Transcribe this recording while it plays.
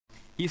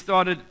he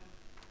started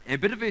a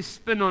bit of a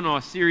spin on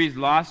our series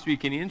last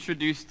week, and he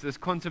introduced this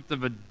concept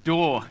of a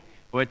door,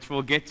 which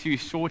we'll get to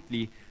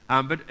shortly.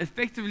 But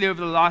effectively,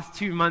 over the last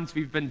 2 months,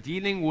 we've been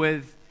dealing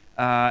with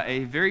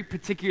a very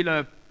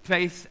particular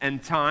place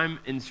and time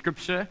in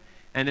Scripture,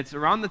 and it's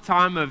around the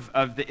time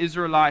of the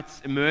Israelites'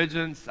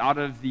 emergence out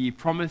of the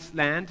Promised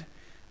Land,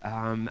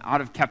 out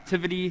of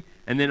captivity,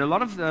 and then a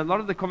lot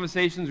of the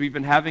conversations we've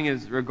been having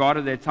is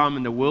regarding their time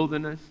in the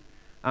wilderness.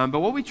 But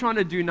what we're trying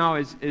to do now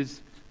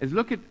is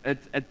look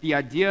at the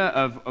idea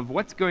of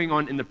what's going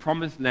on in the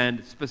Promised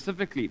Land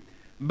specifically.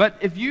 But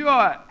if you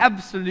are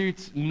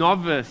absolute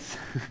novice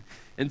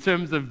in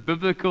terms of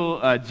biblical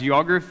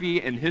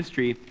geography and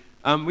history,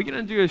 we're going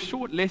to do a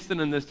short lesson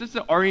in this just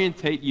to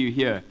orientate you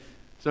here.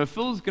 So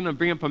Phil's going to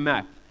bring up a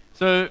map.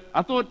 So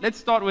I thought let's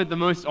start with the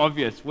most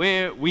obvious,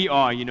 where we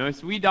are,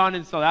 So we're down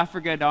in South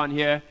Africa down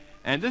here,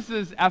 and this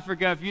is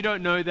Africa. If you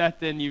don't know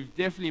that, then you've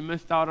definitely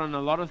missed out on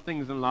a lot of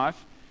things in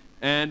life.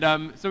 And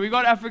so we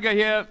got Africa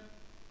here,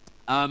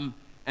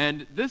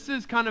 and this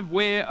is kind of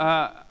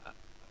where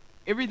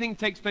everything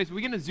takes place. We're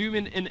going to zoom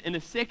in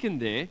a second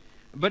there,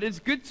 but it's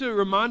good to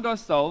remind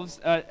ourselves,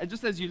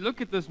 just as you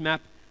look at this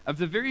map, of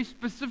the very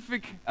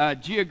specific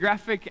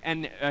geographic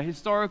and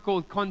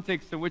historical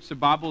context in which the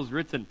Bible is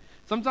written.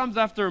 Sometimes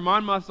I have to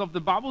remind myself the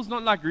Bible's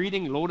not like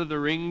reading Lord of the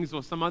Rings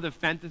or some other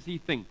fantasy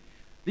thing.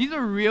 These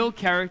are real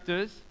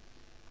characters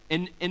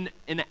in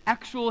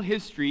actual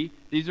history.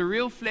 These are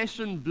real flesh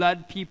and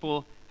blood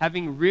people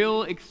having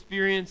real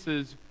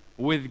experiences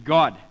with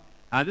God.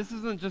 This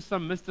isn't just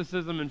some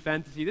mysticism and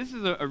fantasy. This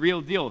is a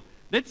real deal.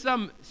 Let's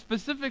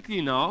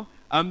specifically now,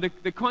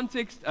 the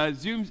context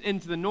zooms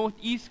into the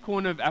northeast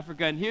corner of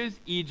Africa, and here's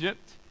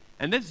Egypt.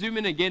 And let's zoom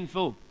in again,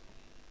 Phil.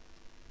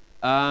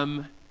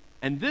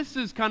 And this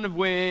is kind of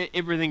where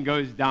everything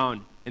goes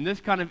down, in this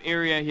kind of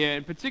area here.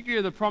 In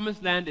particular, the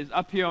Promised Land is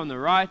up here on the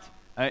right,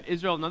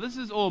 Israel. Now, this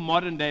is all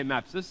modern-day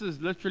maps. This is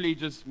literally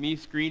just me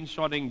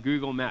screenshotting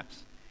Google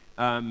Maps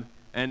and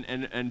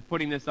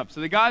putting this up.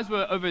 So the guys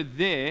were over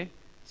there.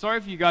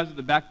 Sorry for you guys at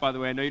the back, by the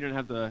way. I know you don't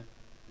have the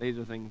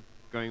laser thing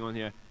going on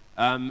here.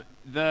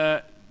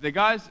 The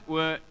guys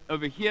were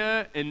over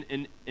here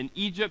in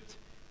Egypt.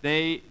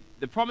 The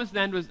Promised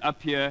Land was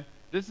up here.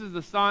 This is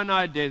the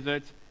Sinai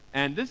Desert.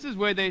 And this is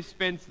where they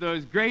spent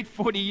those great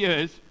 40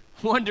 years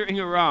wandering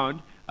around.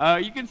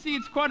 You can see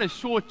it's quite a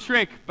short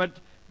trek, but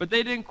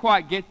they didn't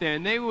quite get there.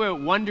 And they were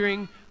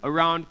wandering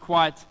around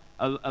quite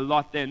a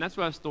lot there. And that's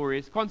where our story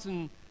is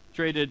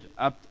concentrated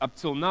up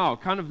till now,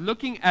 kind of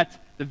looking at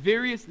the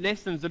various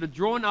lessons that are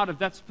drawn out of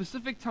that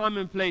specific time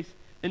and place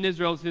in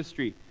Israel's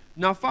history.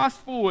 Now, fast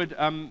forward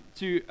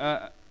to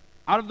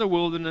out of the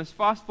wilderness,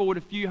 fast forward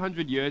a few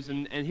hundred years,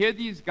 and here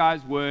these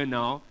guys were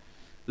now,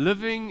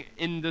 living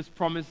in this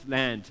promised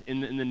land,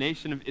 in the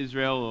nation of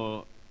Israel,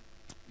 or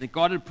that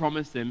God had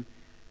promised them,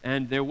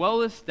 and they're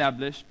well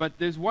established, but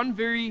there's one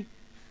very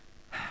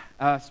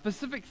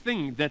specific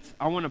thing that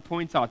I want to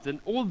point out. And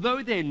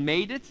although they had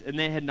made it, and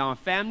they had now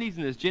families,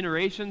 and there's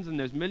generations, and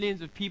there's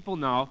millions of people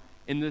now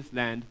in this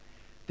land,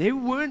 they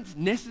weren't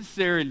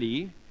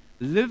necessarily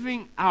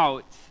living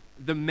out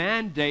the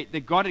mandate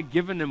that God had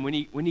given them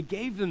when he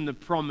gave them the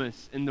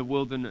promise in the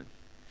wilderness.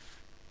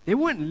 They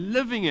weren't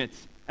living it.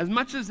 As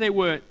much as they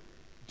were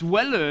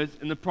dwellers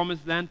in the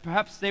Promised Land,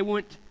 perhaps they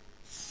weren't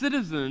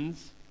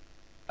citizens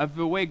of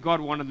the way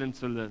God wanted them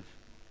to live.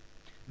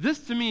 This,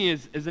 to me,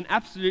 is an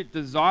absolute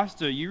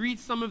disaster. You read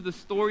some of the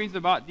stories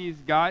about these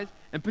guys,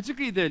 and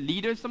particularly their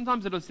leaders.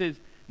 Sometimes it says,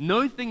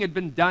 no thing had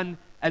been done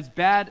as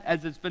bad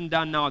as it's been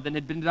done now than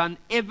had been done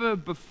ever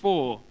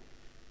before.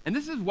 And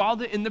this is while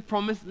they're in the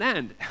Promised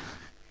Land.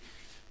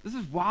 This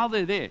is while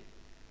they're there.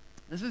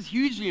 This is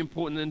hugely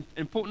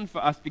important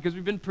for us because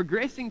we've been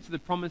progressing to the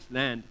Promised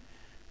Land.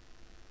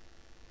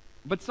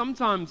 But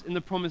sometimes in the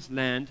Promised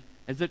Land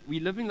is that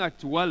we're living like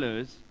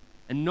dwellers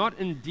and not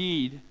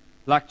indeed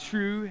like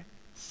true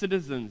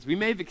citizens. We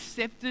may have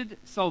accepted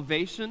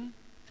salvation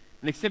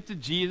and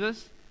accepted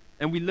Jesus,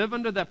 and we live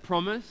under that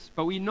promise,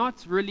 but we're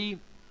not really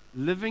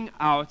living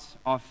out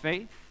our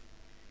faith.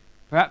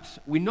 Perhaps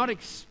we're not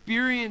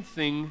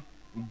experiencing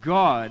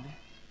God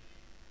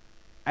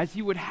as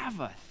He would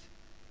have us.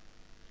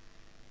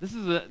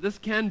 This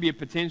can be a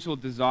potential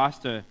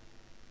disaster.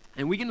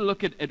 And we're going to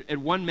look at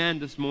one man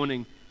this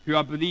morning who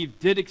I believe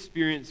did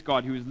experience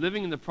God, who was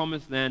living in the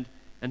Promised Land,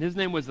 and his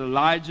name was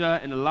Elijah.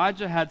 And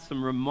Elijah had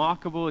some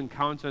remarkable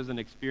encounters and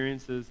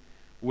experiences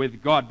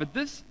with God. But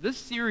this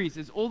series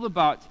is all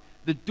about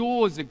the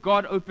doors that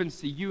God opens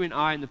to you and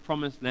I in the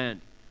Promised Land.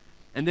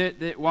 And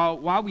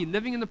while we're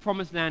living in the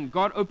Promised Land,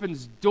 God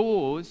opens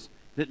doors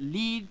that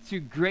lead to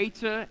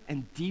greater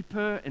and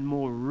deeper and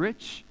more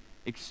rich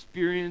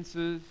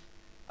experiences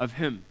of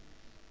Him.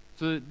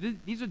 So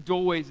these are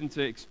doorways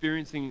into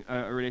experiencing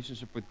a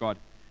relationship with God.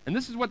 And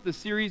this is what the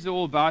series is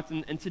all about.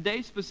 And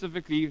today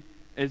specifically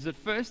is that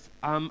first,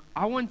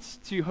 I want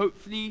to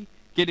hopefully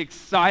get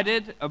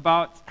excited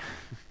about,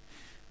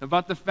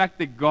 about the fact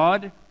that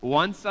God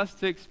wants us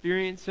to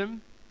experience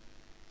Him.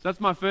 So that's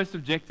my first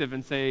objective,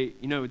 and say,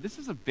 this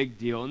is a big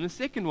deal. And the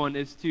second one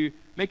is to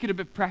make it a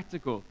bit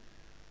practical.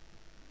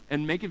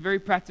 and make it very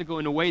practical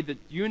in a way that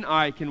you and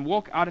I can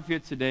walk out of here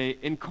today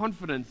in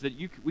confidence that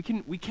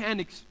we can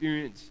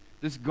experience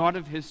this God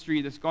of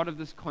history, this God of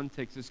this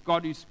context, this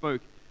God who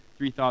spoke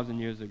 3,000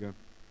 years ago.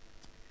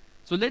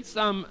 So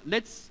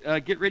let's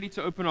get ready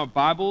to open our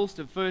Bibles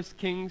to 1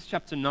 Kings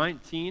chapter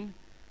 19.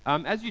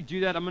 As you do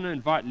that, I'm going to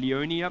invite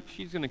Leonie up.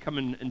 She's going to come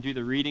and do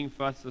the reading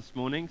for us this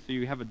morning, so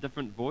you have a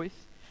different voice.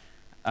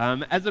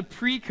 As a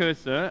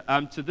precursor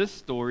to this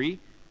story,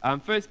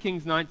 1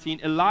 Kings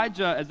 19,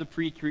 Elijah, as a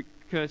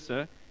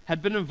precursor,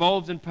 had been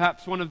involved in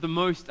perhaps one of the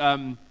most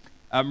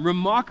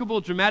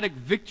remarkable, dramatic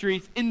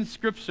victories in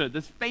Scripture.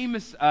 This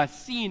famous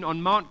scene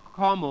on Mount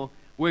Carmel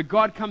where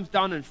God comes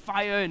down in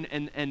fire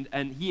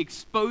and he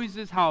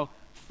exposes how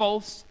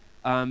false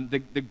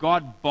the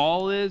god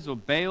Baal is, or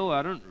Baal.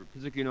 I don't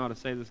particularly know how to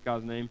say this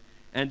guy's name.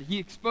 And he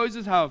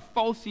exposes how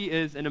false he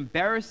is and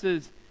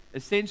embarrasses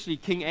essentially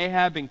King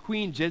Ahab and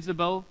Queen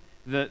Jezebel,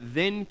 the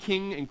then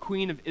king and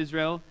queen of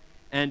Israel.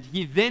 And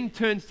he then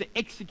turns to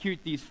execute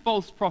these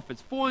false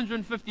prophets.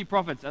 450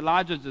 prophets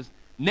Elijah just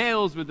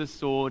nails with his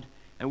sword.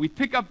 And we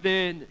pick up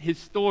then his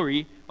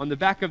story on the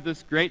back of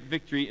this great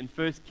victory in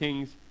 1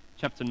 Kings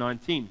chapter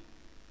 19,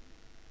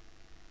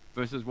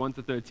 verses 1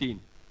 to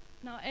 13.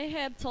 Now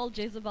Ahab told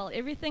Jezebel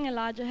everything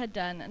Elijah had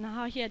done and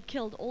how he had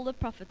killed all the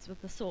prophets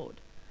with the sword.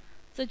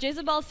 So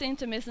Jezebel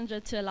sent a messenger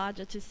to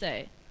Elijah to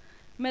say,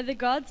 "May the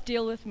gods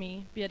deal with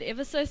me, be it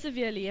ever so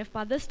severely, if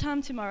by this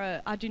time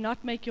tomorrow I do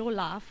not make your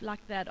life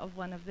like that of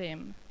one of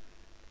them."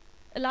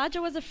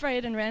 Elijah was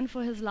afraid and ran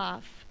for his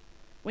life.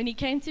 When he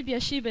came to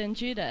Beersheba in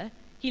Judah,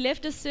 he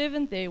left his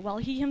servant there while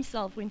he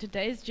himself went a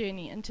day's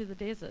journey into the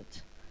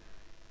desert.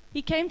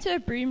 He came to a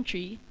broom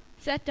tree,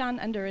 sat down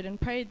under it, and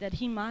prayed that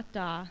he might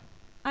die.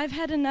 "I've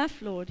had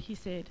enough, Lord," he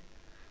said.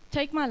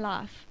 "Take my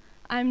life.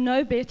 I am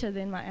no better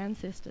than my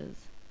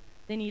ancestors."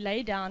 Then he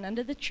lay down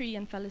under the tree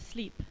and fell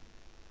asleep.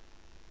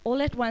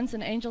 All at once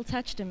an angel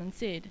touched him and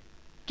said,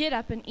 "Get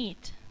up and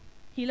eat."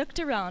 He looked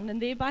around,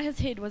 and there by his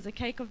head was a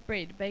cake of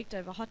bread baked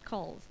over hot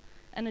coals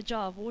and a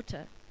jar of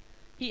water.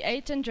 He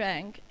ate and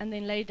drank, and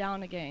then lay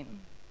down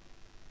again.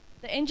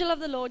 The angel of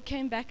the Lord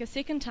came back a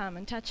second time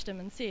and touched him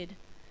and said,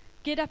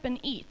 "Get up and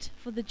eat,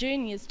 for the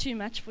journey is too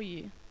much for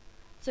you."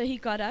 So he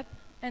got up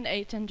and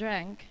ate and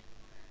drank.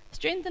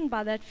 Strengthened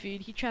by that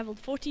food, he traveled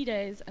 40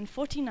 days and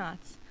 40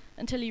 nights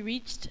until he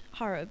reached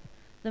Horeb,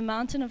 the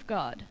mountain of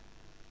God.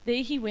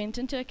 There he went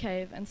into a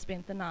cave and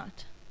spent the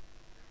night.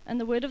 And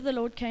the word of the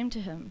Lord came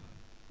to him.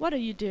 "What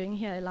are you doing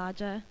here,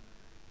 Elijah?"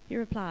 He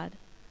replied,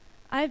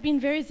 "I have been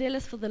very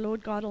zealous for the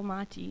Lord God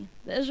Almighty.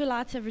 The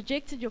Israelites have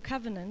rejected your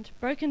covenant,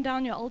 broken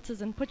down your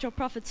altars, and put your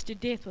prophets to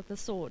death with the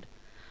sword.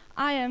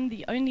 I am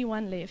the only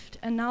one left,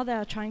 and now they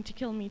are trying to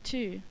kill me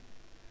too."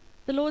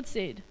 The Lord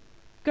said,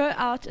 "Go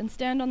out and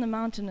stand on the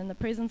mountain in the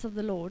presence of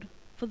the Lord,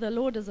 for the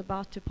Lord is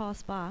about to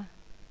pass by."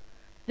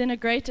 Then a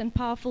great and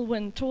powerful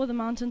wind tore the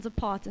mountains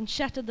apart and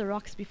shattered the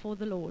rocks before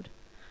the Lord.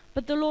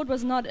 But the Lord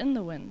was not in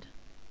the wind.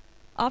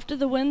 After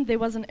the wind there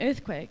was an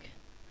earthquake,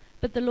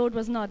 but the Lord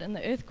was not in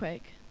the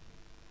earthquake.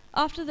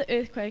 After the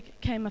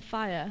earthquake came a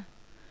fire,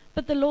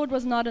 but the Lord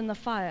was not in the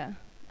fire.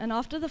 And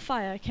after the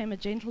fire came a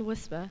gentle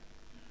whisper.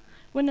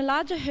 When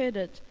Elijah heard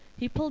it,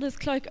 he pulled his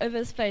cloak over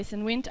his face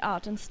and went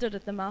out and stood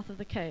at the mouth of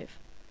the cave.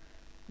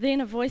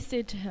 Then a voice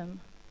said to him,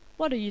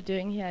 "What are you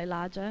doing here,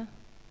 Elijah?"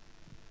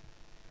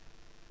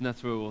 And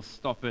that's where we'll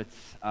stop it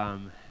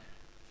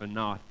for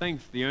now.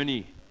 Thanks,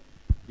 Leonie.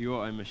 You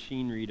are a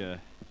machine reader.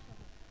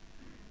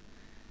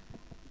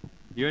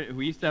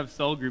 We used to have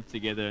soul group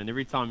together, and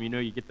every time,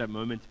 you get that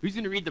moment, who's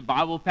going to read the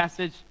Bible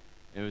passage?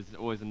 It was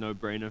always a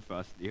no-brainer for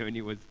us.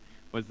 Leonie was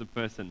the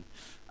person.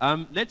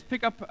 Let's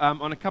pick up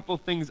on a couple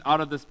of things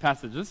out of this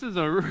passage. This is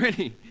a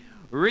really,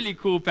 really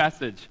cool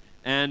passage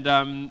and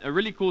a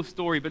really cool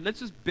story, but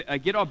let's just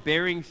get our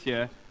bearings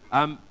here.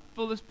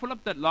 Phil, let's pull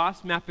up that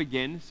last map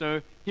again.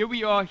 So here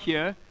we are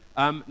here.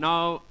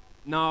 Now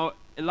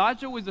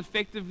Elijah was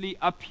effectively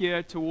up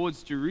here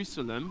towards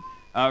Jerusalem,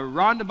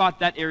 round about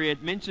that area.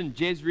 It mentioned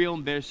Jezreel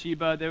and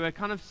Beersheba. There were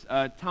kind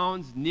of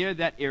towns near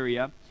that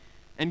area.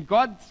 And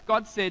God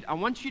said, "I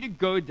want you to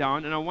go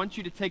down, and I want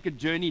you to take a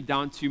journey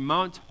down to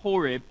Mount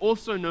Horeb,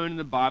 also known in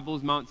the Bible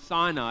as Mount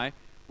Sinai,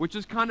 which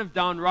is kind of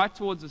down right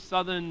towards the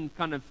southern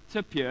kind of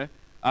tip here."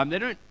 They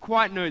don't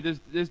quite know.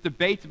 There's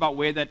debate about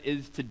where that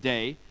is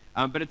today.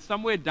 But it's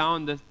somewhere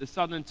down the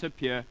southern tip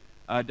here,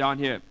 down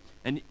here.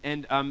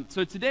 And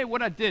so today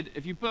what I did,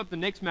 if you pull up the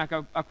next map,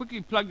 I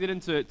quickly plugged it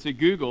into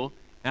Google.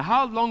 And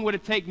how long would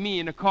it take me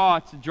in a car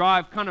to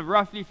drive kind of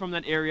roughly from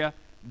that area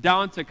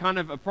down to kind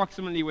of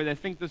approximately where they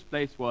think this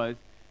place was?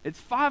 It's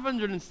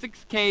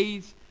 506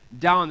 Ks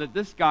down that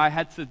this guy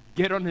had to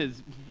get on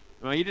his,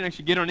 well, he didn't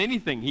actually get on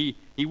anything.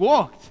 He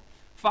walked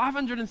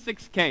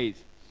 506 Ks.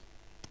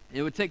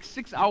 It would take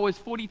 6 hours,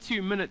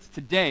 42 minutes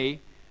today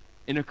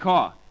in a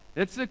car.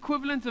 It's the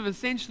equivalent of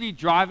essentially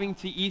driving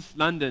to East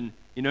London,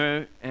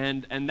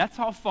 and that's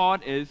how far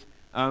it is.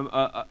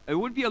 It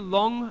would be a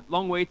long,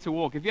 long way to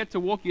walk. If you had to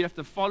walk, you'd have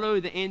to follow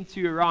the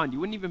N2 around. You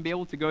wouldn't even be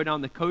able to go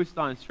down the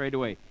coastline straight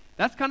away.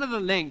 That's kind of the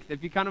length,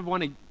 if you kind of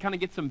want to kind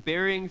of get some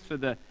bearings for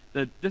the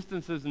the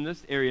distances in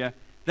this area,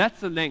 that's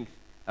the length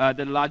that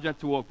Elijah had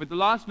to walk. But the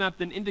last map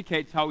then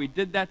indicates how he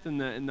did that in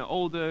the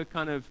older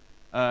kind of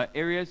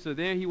area. So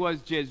there he was,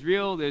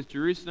 Jezreel, there's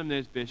Jerusalem,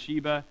 there's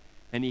Beersheba,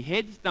 and he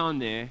heads down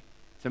there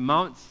to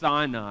Mount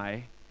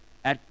Sinai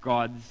at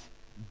God's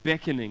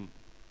beckoning.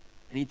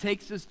 And he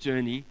takes this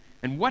journey,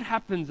 and what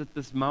happens at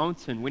this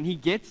mountain when he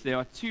gets there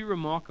are two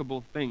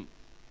remarkable things.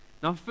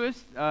 Now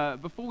first,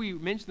 before we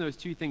mention those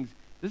two things,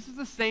 this is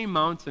the same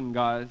mountain,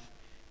 guys,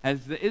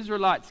 as the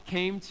Israelites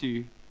came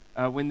to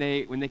when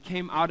they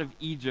came out of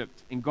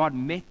Egypt, and God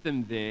met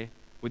them there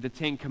with the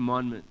Ten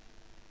Commandments.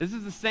 This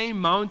is the same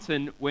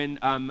mountain when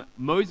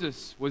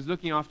Moses was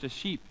looking after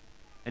sheep,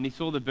 and he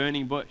saw the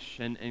burning bush,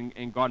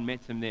 and God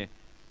met him there.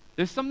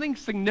 There's something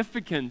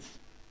significant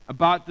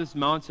about this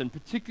mountain,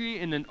 particularly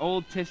in an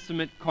Old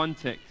Testament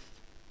context.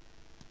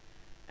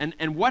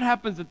 And what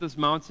happens at this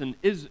mountain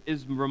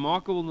is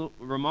remarkable,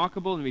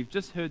 and we've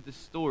just heard the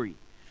story.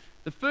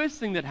 The first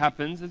thing that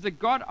happens is that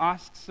God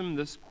asks him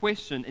this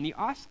question, and he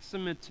asks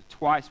him it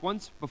twice.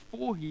 Once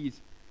before he's,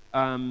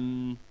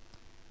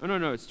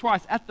 it's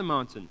twice at the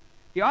mountain.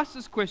 He asks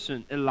this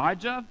question,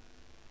 Elijah,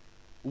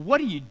 what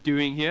are you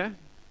doing here?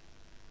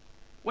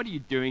 What are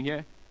you doing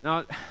here?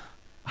 Now,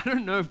 I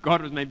don't know if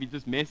God was maybe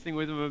just messing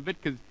with him a bit,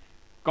 because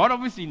God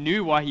obviously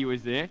knew why he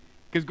was there,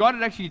 because God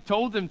had actually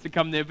told him to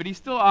come there, but he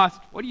still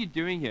asked, what are you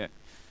doing here?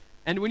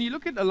 And when you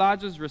look at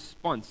Elijah's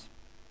response,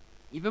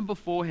 even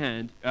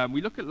beforehand,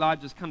 we look at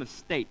Elijah's kind of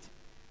state.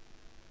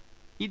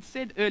 He'd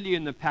said earlier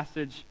in the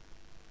passage,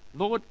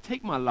 Lord,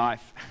 take my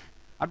life.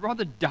 I'd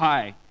rather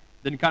die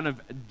than kind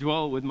of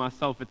dwell with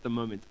myself at the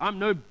moment.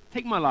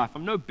 Take my life.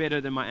 I'm no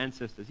better than my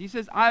ancestors. He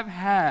says, I've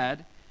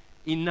had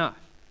enough.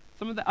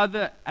 Some of the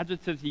other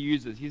adjectives he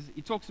uses,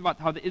 he talks about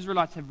how the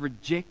Israelites have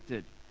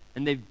rejected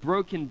and they've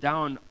broken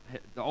down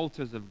the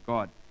altars of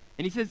God.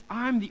 And he says,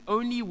 I'm the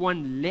only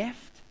one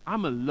left.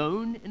 I'm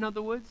alone, in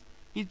other words.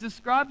 He's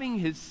describing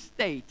his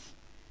state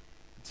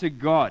to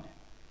God.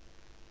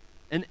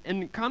 And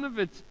kind of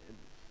it's,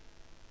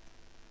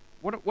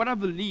 what I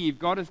believe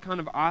God is kind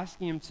of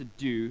asking him to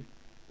do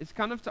is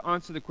kind of to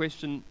answer the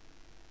question,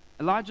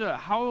 Elijah,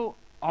 how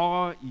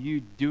are you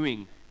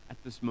doing at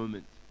this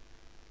moment?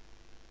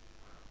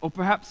 Or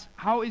perhaps,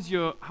 how is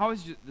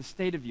the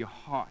state of your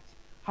heart?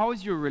 How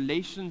is your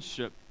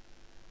relationship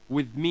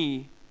with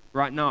me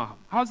right now?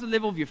 How's the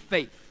level of your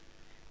faith?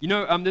 You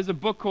know, there's a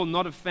book called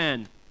Not a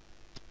Fan.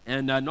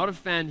 And Not a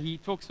Fan, he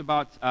talks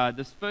about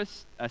this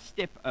first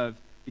step of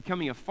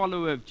becoming a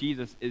follower of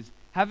Jesus is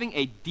having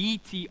a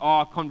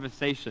DTR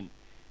conversation.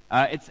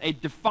 It's a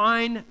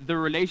define the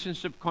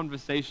relationship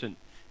conversation.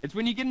 It's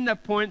when you get in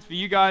that point, for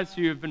you guys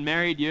who have been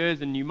married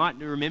years, and you might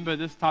remember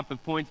this type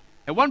of point.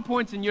 At one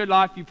point in your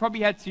life, you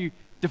probably had to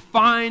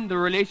define the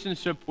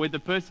relationship with the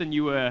person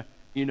you were,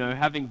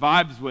 having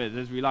vibes with,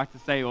 as we like to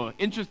say, or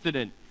interested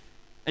in.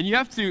 And you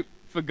have to,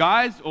 for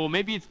guys, or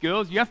maybe it's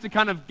girls, you have to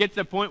kind of get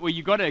to a point where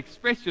you got to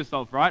express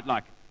yourself, right?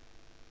 Like,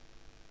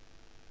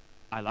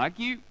 I like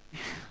you.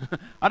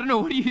 I don't know,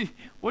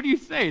 what do you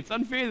say? It's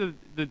unfair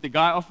that the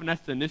guy often has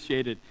to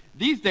initiate it.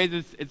 These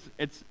days,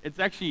 it's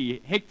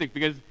actually hectic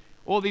because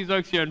all these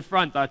oaks here in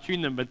front, I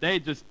tune them, but they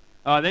just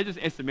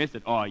SMS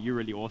it. Oh, you're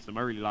really awesome.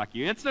 I really like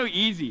you. It's so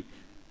easy.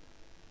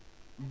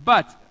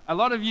 But a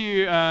lot of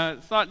you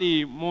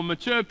slightly more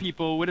mature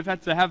people would have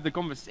had to have the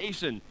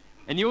conversation.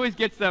 And you always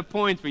get to that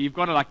point where you've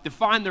got to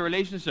define the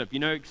relationship,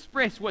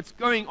 express what's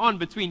going on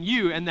between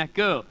you and that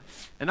girl.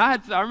 And I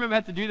remember I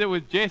had to do that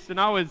with Jess, and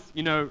I was,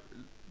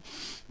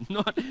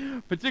 not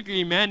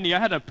particularly manly. I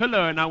had a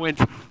pillow and I went,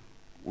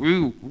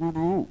 woo, woo,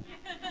 woo.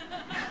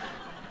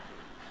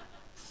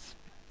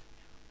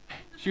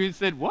 She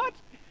said, what?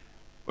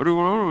 What do you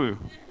want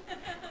to do?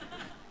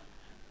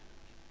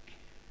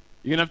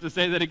 You're going to have to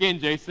say that again,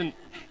 Jason.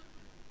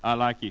 I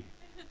like you. Do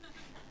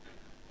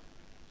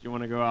you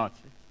want to go out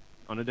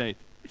on a date?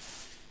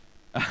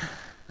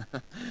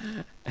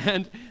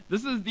 And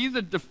these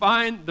are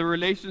define the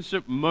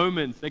relationship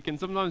moments. They can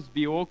sometimes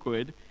be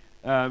awkward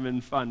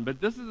and fun, but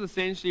this is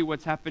essentially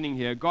what's happening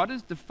here. God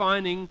is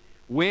defining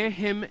where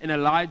him and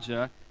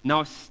Elijah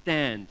now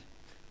stand.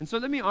 And so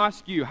let me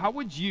ask you, how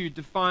would you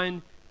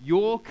define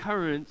your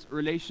current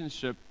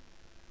relationship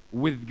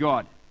with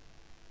God?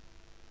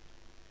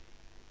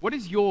 What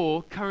is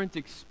your current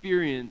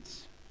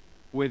experience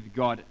with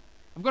God?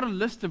 I've got a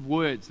list of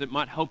words that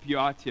might help you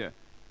out here.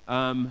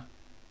 I'm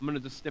going to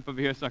just step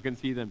over here so I can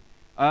see them.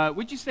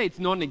 Would you say it's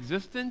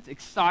non-existent,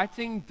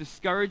 exciting,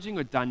 discouraging,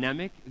 or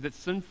dynamic? Is it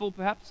sinful,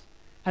 perhaps?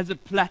 Has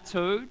it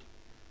plateaued?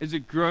 Is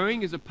it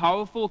growing? Is it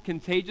powerful,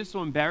 contagious,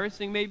 or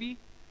embarrassing, maybe?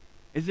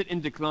 Is it in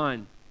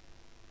decline?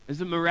 Is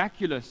it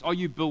miraculous? Are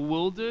you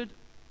bewildered?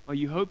 Are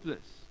you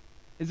hopeless?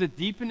 Is it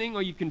deepening?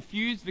 Are you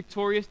confused,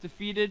 victorious,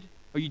 defeated?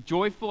 Are you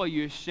joyful? Are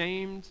you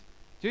ashamed?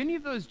 Do any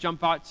of those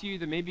jump out to you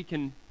that maybe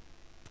can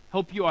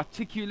help you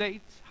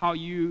articulate how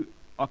you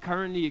are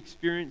currently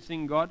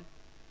experiencing God?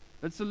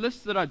 That's a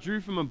list that I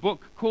drew from a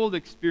book called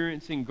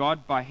Experiencing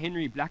God by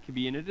Henry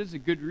Blackaby, and it is a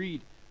good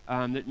read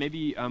that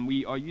maybe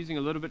we are using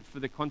a little bit for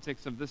the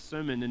context of this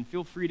sermon, and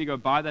feel free to go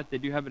buy that. They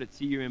do have it at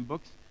CUM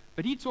Books.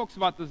 But he talks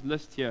about this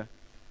list here.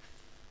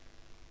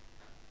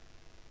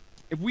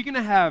 If we're going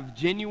to have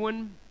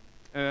genuine,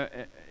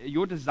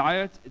 your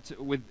desire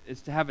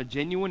is to have a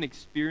genuine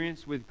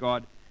experience with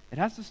God, it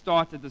has to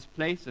start at this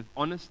place of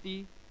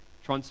honesty,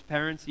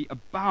 transparency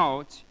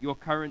about your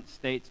current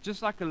state,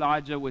 just like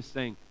Elijah was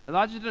saying.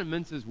 Elijah didn't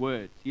mince his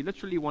words. He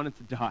literally wanted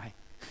to die.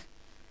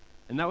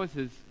 And that was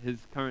his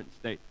current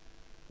state.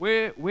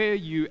 Where are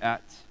you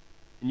at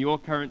in your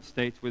current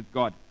state with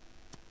God?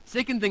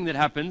 Second thing that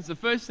happens, the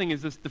first thing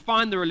is this: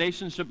 define the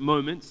relationship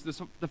moments,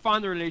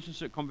 define the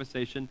relationship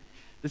conversation.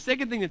 The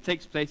second thing that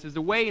takes place is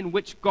the way in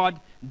which God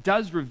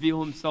does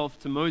reveal himself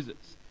to Moses,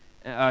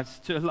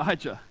 to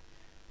Elijah.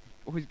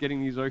 Always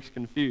getting these oaks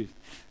confused.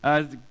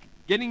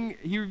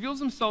 He reveals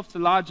himself to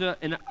Elijah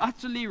in an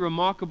utterly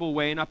remarkable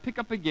way. And I pick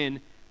up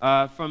again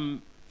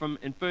from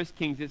in 1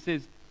 Kings. It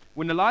says,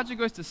 when Elijah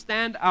goes to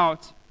stand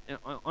out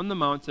on the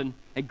mountain,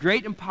 a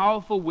great and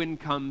powerful wind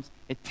comes.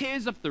 It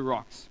tears up the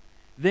rocks.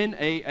 Then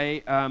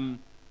an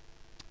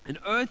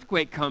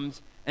earthquake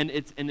comes, and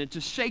it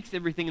just shakes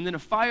everything. And then a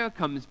fire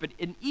comes. But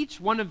in each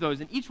one of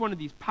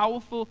these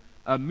powerful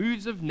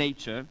moves of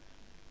nature,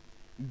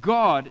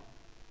 God,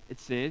 it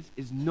says,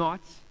 is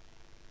not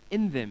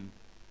in them.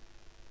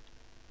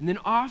 And then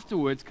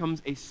afterwards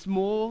comes a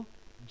small,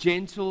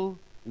 gentle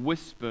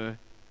whisper,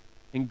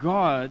 and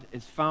God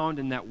is found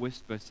in that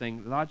whisper,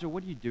 saying, Elijah,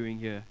 what are you doing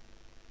here?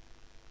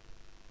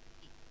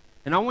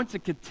 And I want to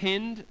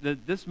contend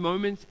that this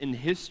moment in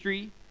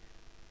history,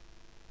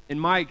 in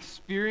my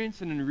experience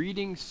and in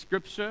reading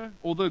Scripture,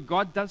 although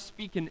God does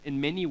speak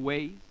in many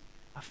ways,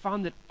 I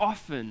found that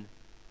often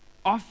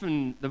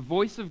the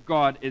voice of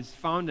God is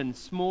found in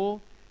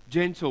small,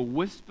 gentle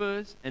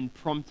whispers and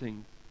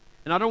promptings.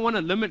 And I don't want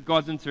to limit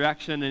God's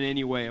interaction in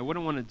any way. I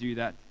wouldn't want to do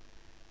that.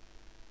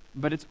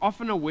 But it's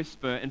often a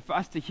whisper. And for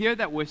us to hear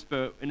that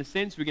whisper, in a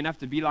sense, we're going to have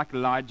to be like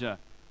Elijah.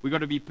 We've got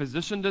to be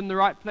positioned in the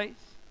right place.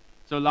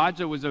 So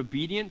Elijah was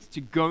obedient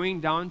to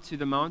going down to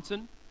the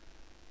mountain.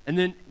 And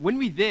then when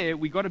we're there,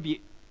 we got to be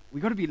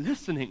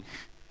listening.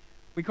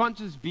 We can't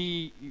just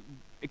be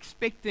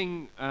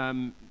expecting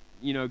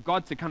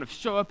God to kind of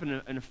show up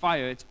in a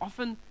fire. It's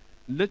often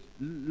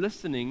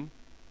listening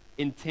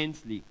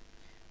intensely.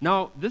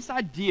 Now, this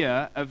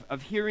idea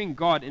of hearing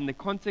God in the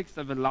context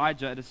of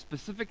Elijah at a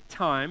specific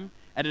time,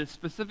 at a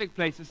specific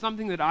place, is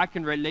something that I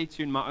can relate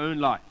to in my own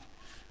life.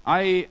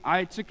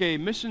 I took a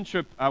mission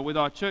trip with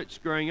our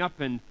church growing up,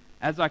 and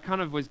as I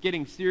kind of was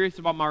getting serious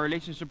about my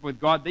relationship with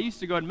God, they used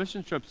to go on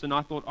mission trips, and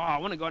I thought, I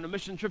want to go on a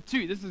mission trip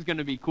too. This is going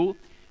to be cool.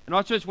 And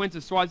our church went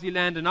to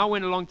Swaziland, and I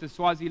went along to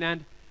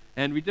Swaziland,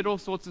 and we did all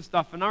sorts of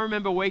stuff. And I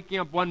remember waking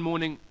up one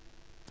morning,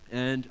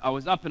 and I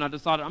was up, and I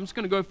decided I'm just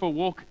going to go for a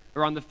walk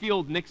around the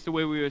field next to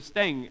where we were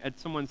staying at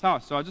someone's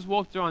house. So I just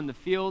walked around the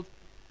field,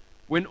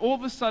 when all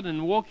of a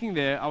sudden, walking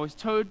there, I was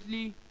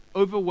totally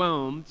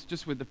overwhelmed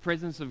just with the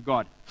presence of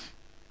God.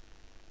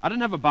 I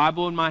didn't have a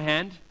Bible in my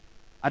hand.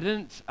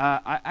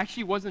 I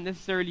actually wasn't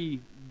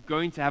necessarily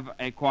going to have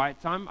a quiet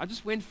time. I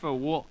just went for a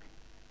walk.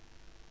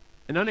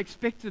 And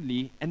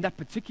unexpectedly, in that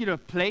particular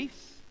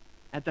place,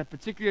 at that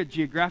particular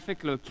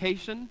geographic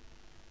location,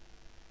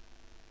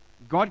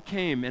 God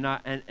came,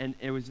 and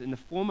it was in the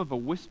form of a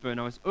whisper,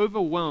 and I was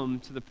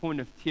overwhelmed to the point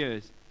of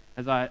tears,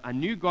 as I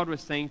knew God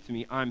was saying to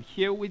me, I'm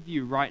here with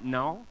you right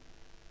now,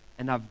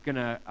 and I've got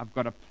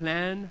a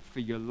plan for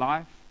your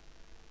life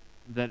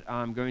that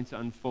I'm going to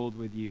unfold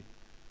with you.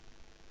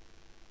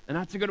 And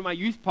I had to go to my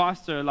youth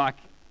pastor, like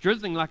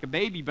drizzling like a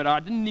baby, but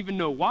I didn't even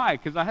know why,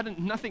 because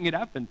nothing had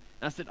happened.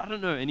 And I said, I don't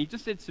know. And he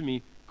just said to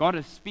me, God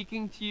is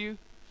speaking to you.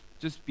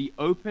 Just be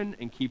open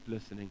and keep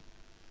listening.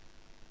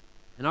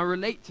 And I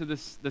relate to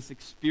this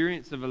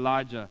experience of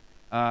Elijah.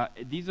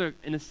 These are,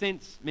 in a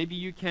sense, maybe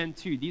you can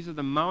too. These are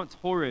the Mount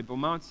Horeb or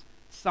Mount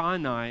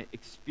Sinai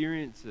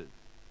experiences.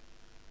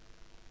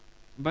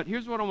 But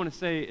here's what I want to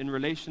say in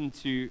relation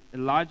to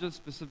Elijah's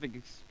specific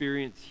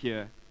experience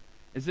here,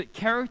 is that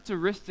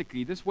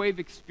characteristically, this way of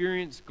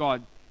experience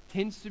God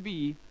tends to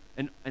be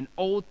an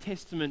Old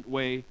Testament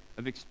way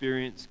of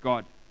experience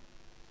God.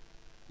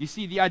 You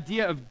see, the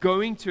idea of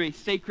going to a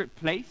sacred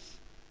place,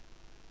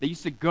 they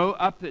used to go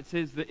up, it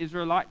says, the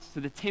Israelites, to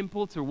the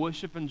temple to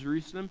worship in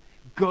Jerusalem,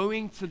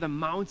 going to the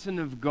mountain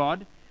of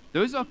God.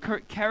 Those are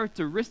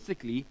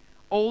characteristically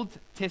Old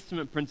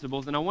Testament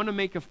principles, and I want to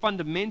make a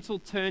fundamental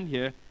turn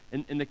here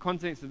in the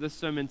context of this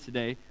sermon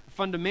today, a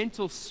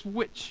fundamental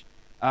switch,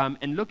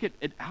 and look at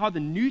how the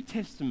New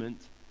Testament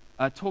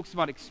talks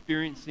about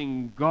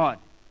experiencing God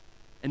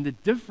and the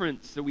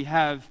difference that we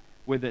have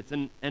with it.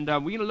 And we're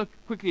going to look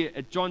quickly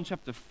at John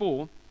chapter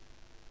 4,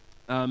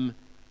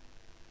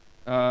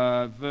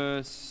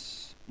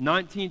 verse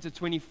 19 to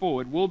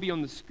 24. It will be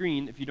on the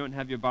screen if you don't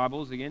have your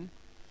Bibles again.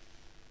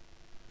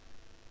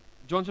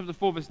 John chapter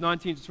 4, verse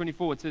 19 to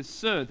 24, it says,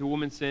 Sir, the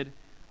woman said,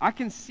 I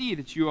can see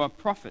that you are a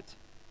prophet.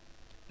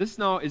 This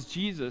now is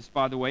Jesus,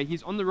 by the way.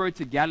 He's on the road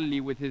to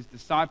Galilee with his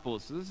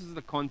disciples. So this is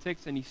the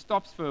context, and he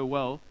stops for a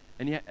well,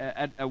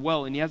 at a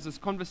well, and he has this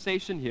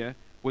conversation here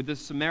with this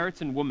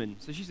Samaritan woman.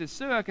 So she says,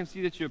 Sir, I can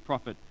see that you're a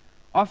prophet.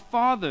 Our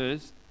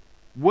fathers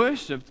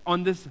worshipped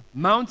on this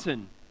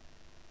mountain.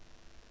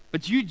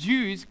 But you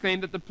Jews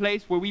claim that the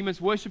place where we must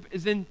worship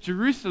is in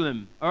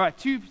Jerusalem. All right,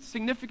 two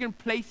significant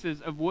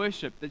places of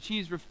worship that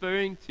she's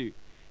referring to.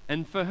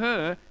 And for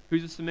her,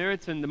 who's a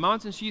Samaritan, the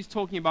mountain she's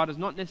talking about is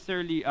not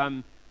necessarily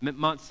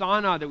Mount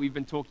Sinai that we've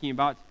been talking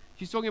about.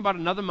 She's talking about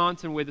another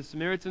mountain where the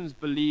Samaritans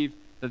believe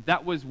that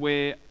that was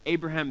where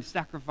Abraham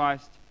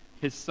sacrificed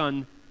his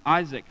son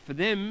Isaac. For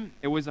them,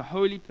 it was a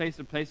holy place,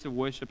 a place of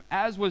worship,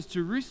 as was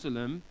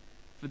Jerusalem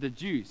for the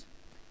Jews.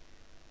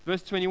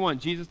 Verse 21,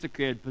 Jesus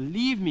declared,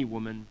 "Believe me,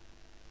 woman,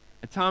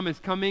 a time is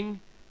coming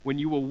when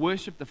you will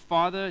worship the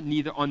Father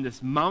neither on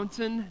this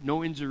mountain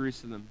nor in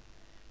Jerusalem.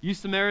 You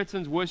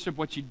Samaritans worship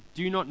what you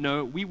do not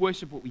know. We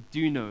worship what we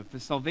do know, for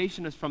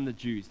salvation is from the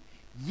Jews.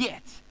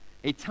 Yet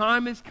a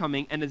time is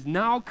coming and has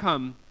now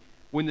come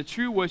when the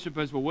true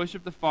worshipers will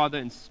worship the Father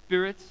in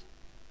spirit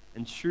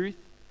and truth,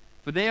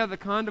 for they are the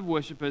kind of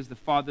worshipers the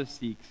Father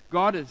seeks.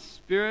 God is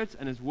spirit,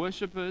 and his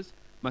worshipers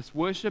must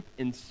worship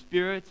in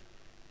spirit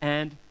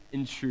and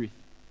in truth."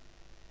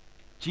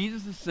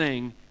 Jesus is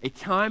saying, a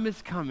time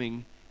is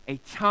coming, a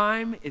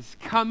time is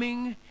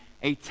coming,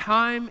 a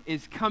time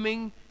is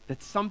coming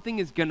that something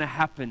is going to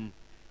happen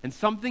and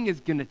something is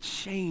going to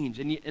change.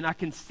 And I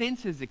can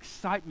sense his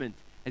excitement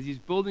as he's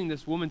building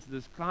this woman to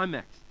this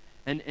climax.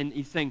 And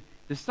he's saying,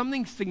 there's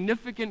something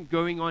significant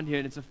going on here,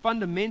 and it's a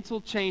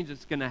fundamental change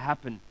that's going to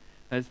happen.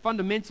 There's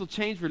fundamental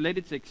change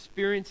related to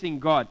experiencing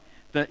God.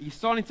 That he's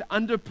starting to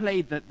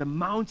underplay the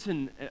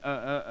mountain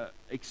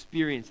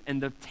experience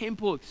and the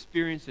temple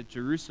experience at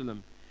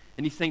Jerusalem.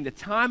 And he's saying the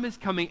time is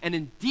coming, and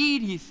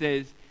indeed, he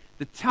says,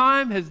 the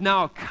time has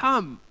now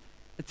come.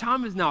 The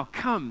time has now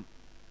come.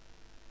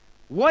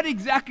 What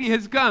exactly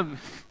has come?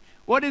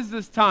 What is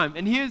this time?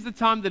 And here's the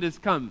time that has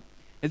come,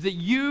 is that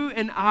you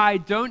and I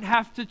don't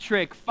have to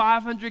trek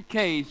 500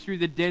 Ks through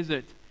the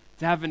desert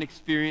to have an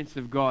experience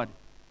of God.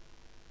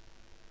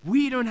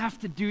 We don't have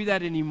to do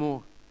that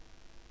anymore.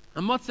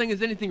 I'm not saying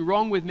there's anything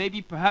wrong with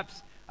maybe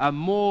perhaps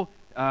more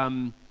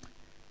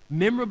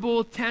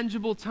memorable,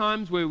 tangible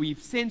times where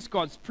we've sensed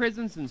God's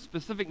presence in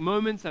specific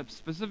moments at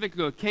specific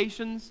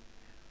locations.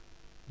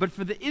 But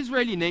for the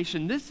Israeli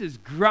nation, this is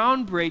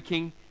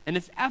groundbreaking, and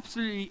it's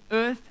absolutely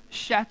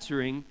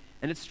earth-shattering,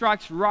 and it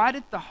strikes right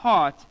at the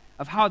heart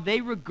of how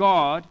they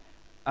regard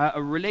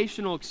a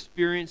relational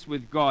experience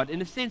with God.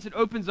 In a sense, it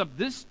opens up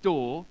this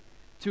door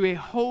to a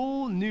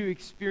whole new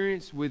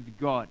experience with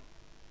God.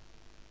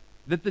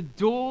 That the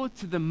door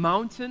to the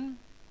mountain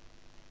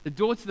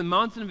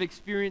of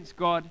experience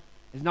God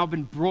has now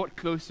been brought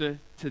closer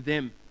to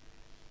them.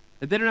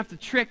 That they don't have to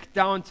trek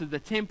down to the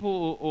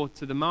temple or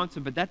to the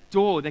mountain, but that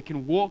door they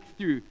can walk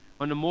through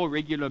on a more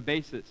regular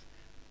basis.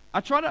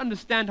 I try to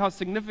understand how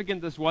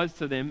significant this was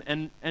to them,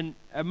 and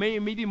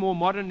maybe a more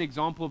modern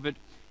example of it.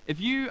 If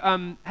you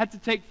had to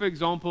take, for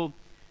example,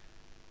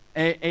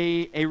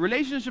 a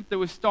relationship that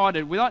was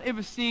started without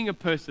ever seeing a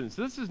person.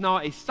 So this is now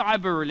a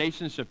cyber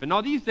relationship. And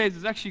now these days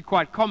it's actually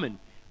quite common.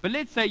 But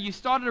let's say you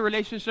started a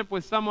relationship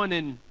with someone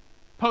in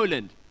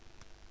Poland.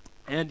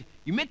 And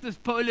you met this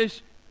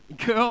Polish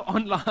girl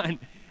online.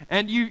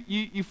 And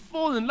you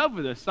fall in love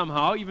with her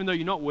somehow, even though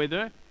you're not with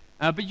her.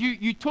 But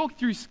you talk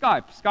through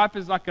Skype. Skype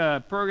is like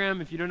a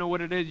program. If you don't know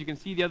what it is, you can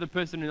see the other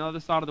person on the other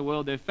side of the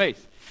world, their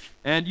face.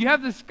 And you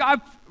have this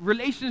Skype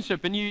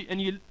relationship, and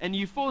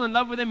you fall in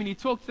love with them, and you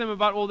talk to them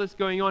about all this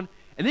going on.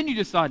 And then you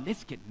decide,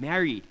 let's get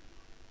married.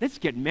 Let's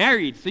get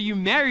married. So you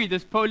marry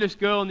this Polish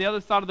girl on the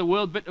other side of the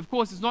world, but of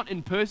course it's not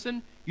in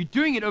person. You're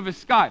doing it over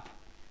Skype.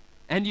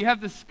 And you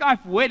have this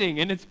Skype wedding,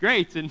 and it's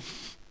great, and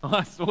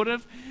sort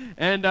of.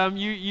 And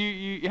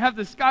you have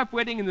the Skype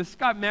wedding and the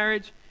Skype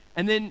marriage,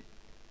 and then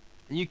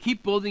you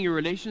keep building your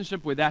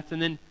relationship with that,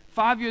 and then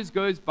 5 years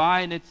goes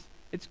by, and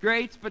it's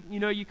great, but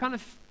you kind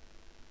of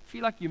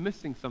feel like you're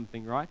missing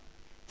something, right?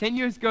 10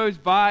 years goes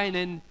by,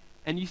 and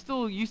you're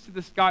still used to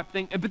the Skype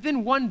thing, but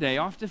then one day,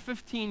 after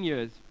 15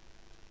 years,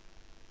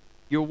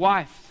 your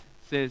wife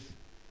says,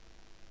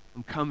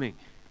 "I'm coming.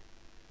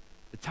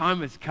 The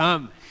time has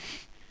come.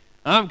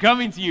 I'm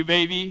coming to you,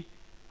 baby.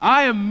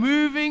 I am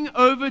moving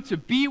over to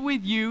be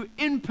with you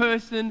in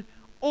person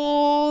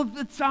all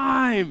the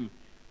time.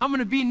 I'm going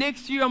to be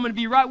next to you. I'm going to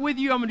be right with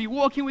you. I'm going to be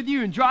walking with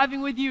you and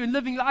driving with you and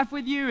living life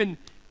with you and,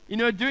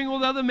 doing all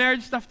the other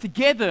marriage stuff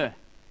together."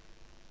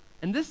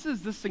 And this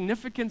is the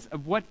significance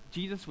of what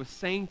Jesus was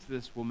saying to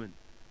this woman,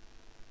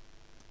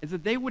 is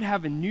that they would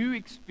have a new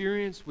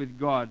experience with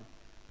God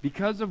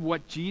because of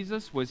what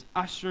Jesus was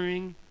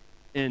ushering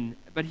in.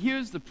 But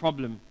here's the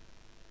problem.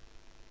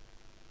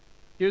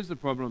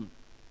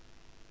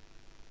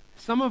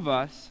 Some of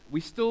us, we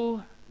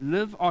still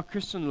live our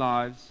Christian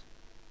lives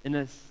in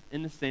a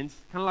sense,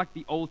 kind of like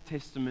the Old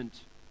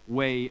Testament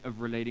way of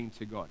relating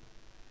to God.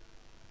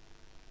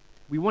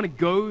 We want to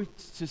go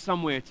to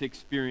somewhere to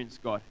experience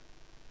God.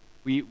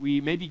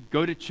 We maybe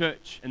go to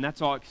church, and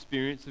that's our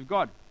experience of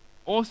God.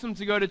 Awesome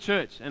to go to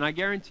church, and I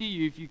guarantee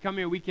you, if you come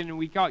here week in and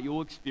week out,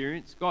 you'll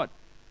experience God.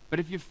 But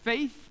if your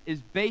faith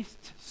is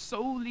based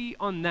solely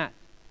on that,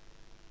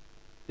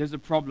 there's a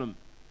problem.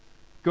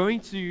 Going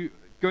to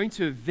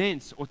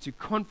events or to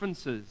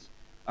conferences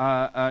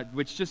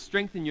which just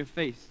strengthen your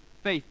faith,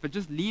 but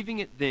just leaving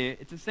it there,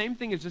 it's the same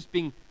thing as just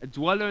being a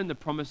dweller in the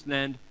promised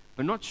land,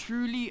 but not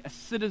truly a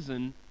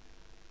citizen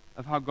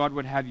of how God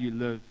would have you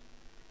live.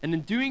 And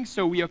in doing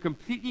so, we are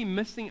completely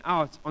missing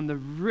out on the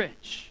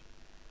rich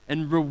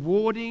and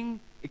rewarding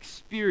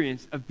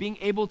experience of being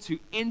able to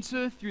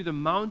enter through the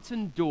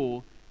mountain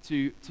door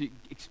to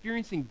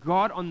experiencing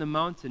God on the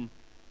mountain.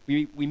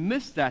 We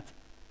miss that.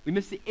 We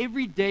miss the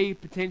everyday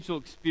potential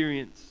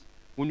experience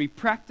when we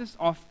practice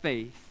our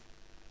faith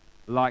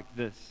like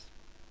this.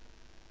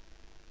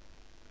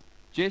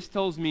 Jess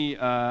tells me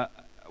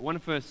one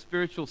of her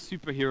spiritual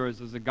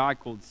superheroes is a guy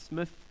called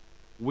Smith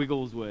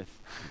Wigglesworth.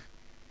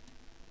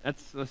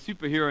 That's a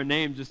superhero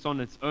name just on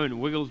its own,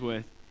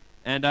 Wigglesworth.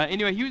 And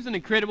anyway, he was an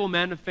incredible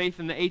man of faith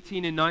in the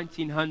 18 and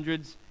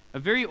 1900s, a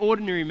very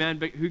ordinary man,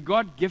 but who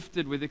God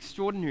gifted with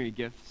extraordinary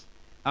gifts,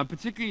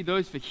 particularly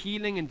those for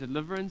healing and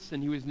deliverance,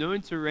 and he was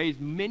known to raise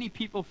many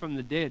people from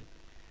the dead.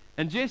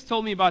 And Jess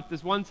told me about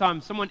this one time.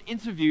 Someone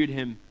interviewed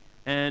him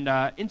and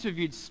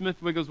interviewed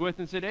Smith Wigglesworth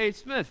and said, "Hey,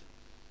 Smith,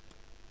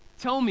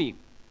 tell me,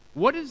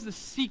 what is the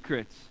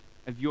secret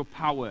of your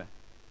power?"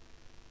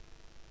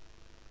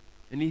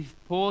 And he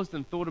paused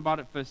and thought about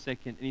it for a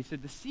second, and he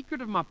said, "The secret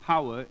of my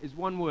power is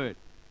one word: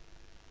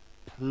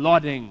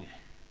 plodding."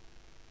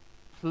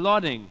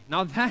 Plodding.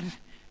 Now that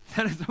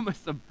is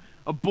almost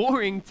a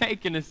boring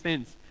take in a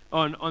sense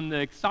on the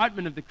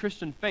excitement of the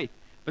Christian faith.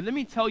 But let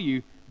me tell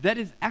you, that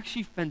is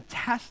actually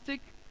fantastic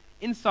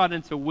insight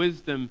into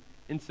wisdom,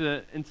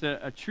 into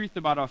a truth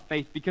about our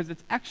faith, because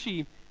it's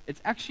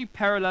actually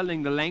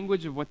paralleling the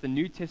language of what the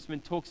New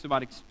Testament talks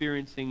about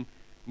experiencing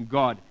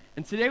God.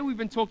 And today we've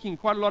been talking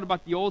quite a lot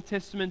about the Old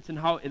Testament and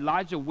how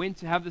Elijah went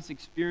to have this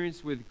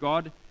experience with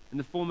God in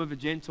the form of a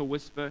gentle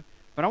whisper.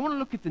 But I want to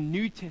look at the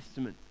New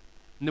Testament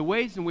and the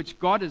ways in which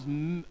God is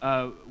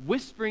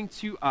whispering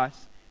to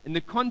us in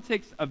the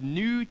context of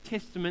New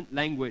Testament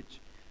language.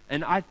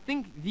 And I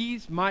think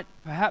these might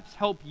perhaps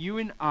help you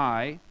and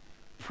I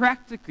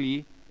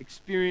practically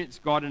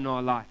experience God in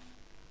our life.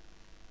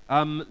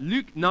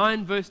 Luke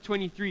 9 verse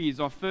 23 is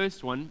our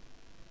first one.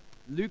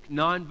 Luke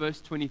 9 verse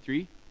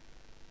 23.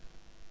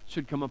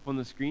 Should come up on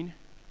the screen.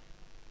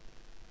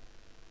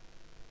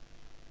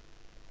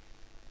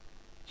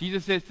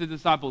 Jesus says to the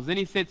disciples, then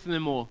he said to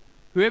them all,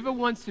 "Whoever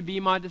wants to be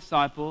my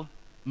disciple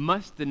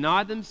must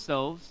deny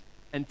themselves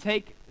and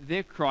take up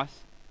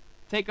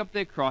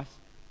their cross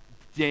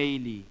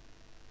daily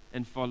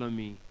and follow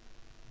me."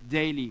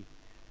 Daily.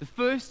 The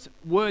first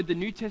word the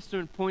New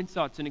Testament points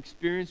out to an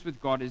experience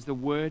with God is the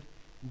word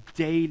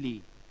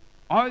daily.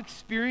 Our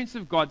experience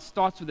of God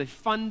starts with a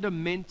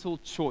fundamental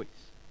choice.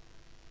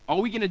 Are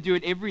we going to do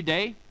it every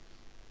day,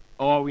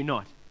 or are we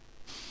not?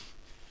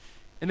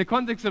 In the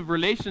context of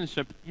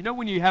relationship, you know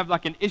when you have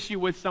like an issue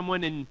with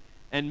someone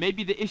and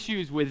maybe the issue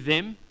is with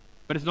them,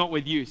 but it's not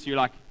with you. So you're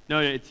like, no,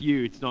 it's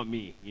you, it's not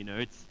me. You know,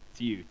 it's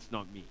you, it's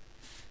not me.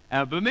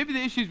 But maybe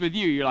the issue is with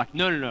you. You're like,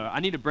 no,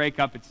 I need to break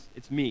up.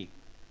 It's me,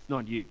 it's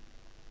not you.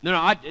 No,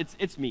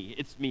 it's me,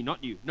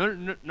 not you.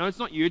 No, it's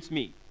not you, it's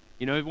me.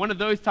 You know, one of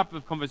those type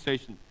of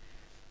conversations.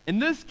 In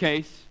this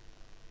case,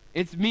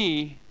 it's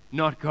me,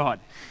 not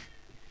God.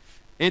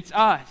 It's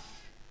us,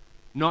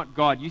 not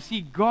God. You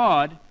see,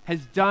 God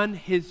has done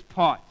his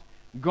part.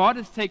 God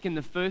has taken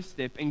the first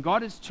step, and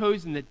God has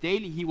chosen that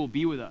daily he will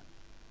be with us.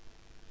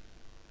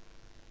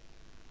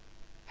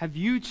 Have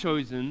you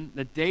chosen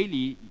that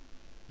daily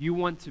you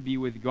want to be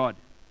with God?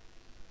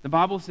 The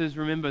Bible says,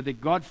 remember, that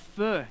God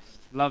first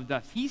loved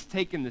us. He's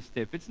taken the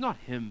step. It's not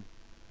him.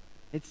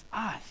 It's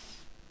us.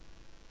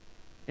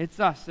 It's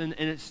us. And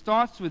it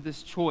starts with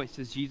this choice,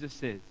 as Jesus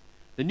says.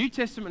 The New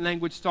Testament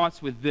language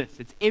starts with this.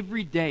 It's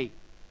every day.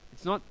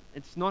 It's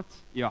not,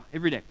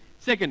 every day.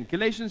 Second,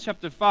 Galatians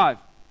chapter 5,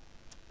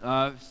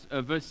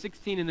 verse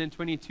 16 and then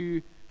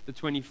 22 to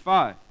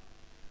 25.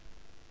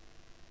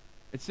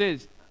 It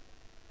says,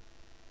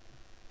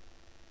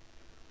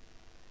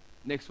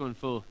 next one,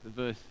 Phil, the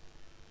verse.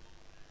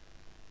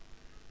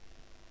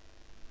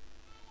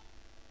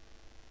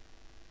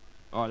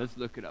 Oh, let's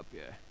look it up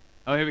here.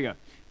 Oh, here we go.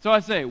 So I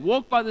say,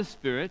 walk by the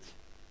Spirit,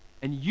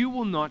 and you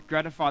will not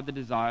gratify the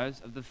desires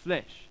of the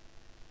flesh.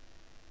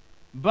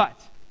 But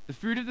the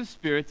fruit of the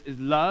Spirit is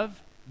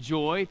love,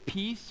 joy,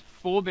 peace,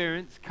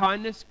 forbearance,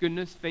 kindness,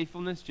 goodness,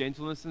 faithfulness,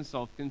 gentleness, and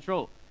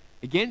self-control.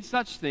 Against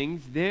such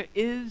things there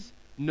is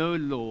no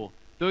law.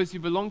 Those who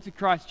belong to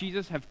Christ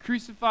Jesus have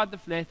crucified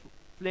the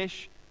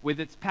flesh with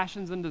its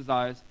passions and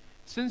desires.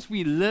 Since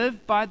we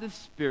live by the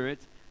Spirit,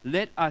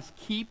 let us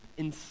keep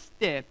in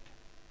step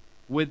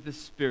with the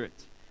Spirit.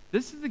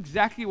 This is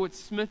exactly what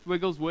Smith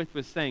Wigglesworth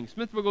was saying.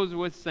 Smith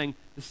Wigglesworth was saying,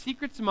 the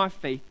secret to my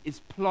faith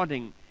is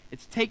plodding.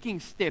 It's taking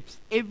steps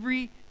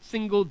every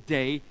single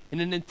day in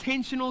an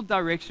intentional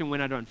direction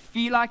when I don't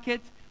feel like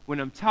it, when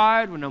I'm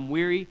tired, when I'm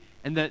weary.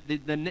 And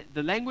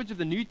the language of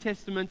the New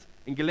Testament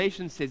in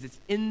Galatians says it's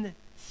in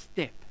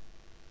step.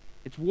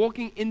 It's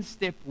walking in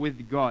step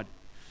with God.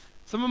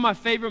 Some of my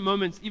favorite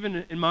moments,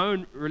 even in my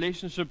own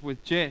relationship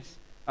with Jess,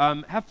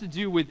 have to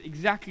do with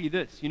exactly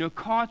this. You know,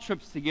 car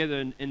trips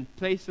together in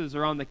places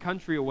around the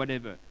country or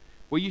whatever,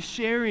 where you're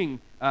sharing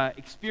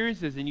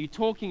experiences and you're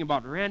talking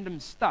about random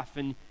stuff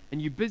and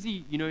you're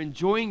busy,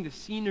 enjoying the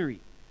scenery.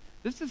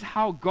 This is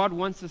how God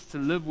wants us to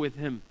live with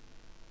Him,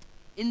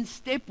 in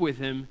step with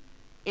Him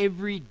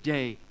every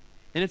day.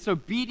 And it's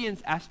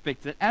obedience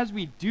aspect that as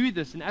we do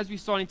this and as we're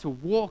starting to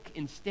walk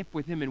in step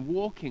with Him and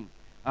walking,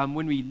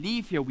 when we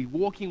leave here, we're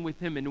walking with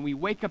Him. And when we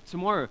wake up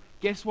tomorrow,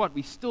 guess what?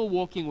 We're still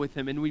walking with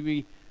Him. And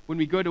when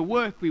we go to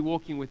work, we're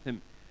walking with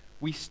Him.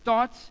 We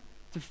start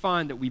to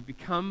find that we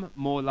become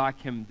more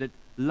like Him. That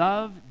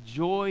love,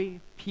 joy,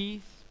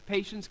 peace,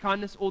 patience,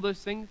 kindness, all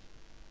those things,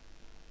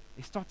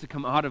 they start to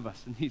come out of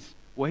us in these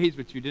ways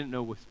which we didn't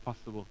know was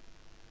possible.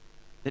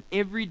 That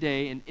every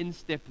day an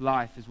in-step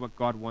life is what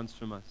God wants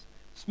from us.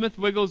 Smith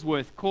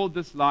Wigglesworth called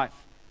this life,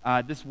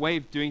 this way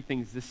of doing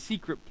things, the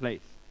secret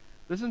place.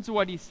 Listen to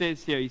what he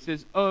says here. He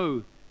says,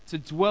 "Oh, to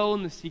dwell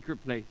in the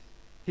secret place,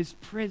 His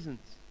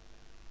presence.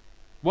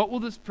 What will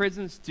this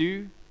presence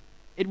do?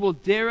 It will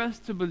dare us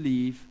to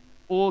believe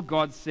all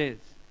God says,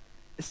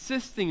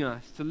 assisting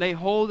us to lay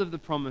hold of the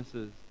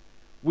promises.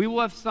 We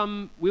will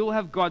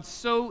have God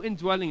so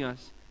indwelling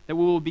us that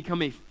we will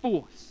become a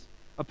force,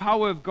 a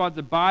power of God's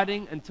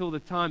abiding until the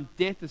time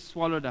death is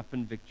swallowed up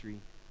in victory."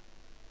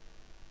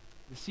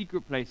 The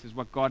secret place is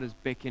what God is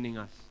beckoning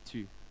us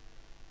to.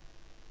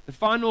 The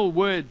final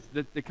words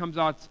that comes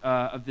out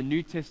of the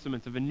New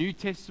Testament, of a New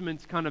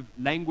Testament kind of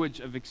language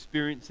of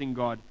experiencing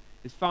God,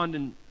 is found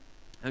in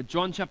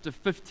John chapter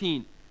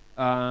 15,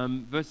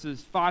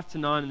 verses 5 to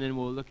 9, and then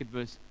we'll look at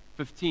verse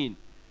 15.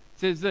 It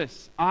says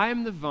this, "I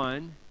am the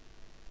vine,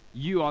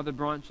 you are the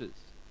branches.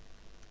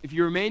 If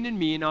you remain in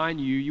me and I in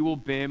you, you will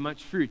bear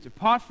much fruit.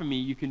 Apart from me,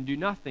 you can do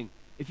nothing.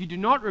 If you do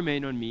not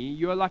remain on me,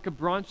 you are like a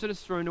branch that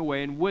is thrown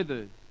away and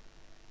withers.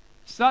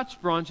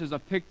 Such branches are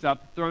picked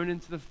up, thrown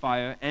into the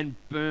fire, and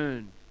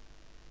burned.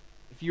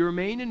 If you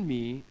remain in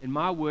me, and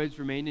my words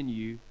remain in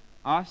you,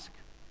 ask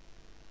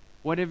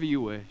whatever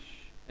you wish,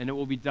 and it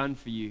will be done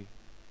for you.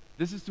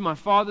 This is to my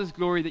Father's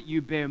glory that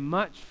you bear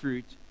much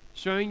fruit,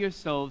 showing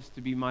yourselves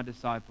to be my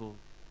disciples."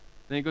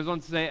 Then he goes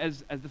on to say,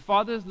 as the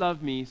Father has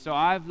loved me, so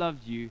I have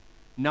loved you.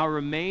 Now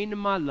remain in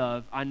my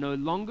love. I no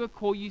longer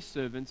call you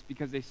servants,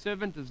 because a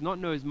servant does not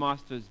know his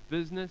master's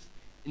business.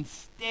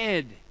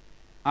 Instead,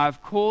 I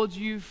have called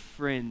you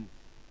friends.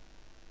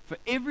 For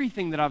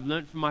everything that I've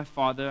learned from my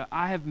Father,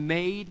 I have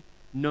made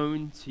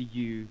known to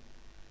you.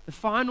 The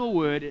final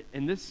word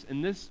in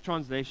this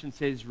translation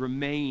says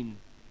remain.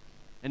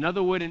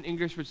 Another word in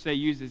English which they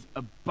use is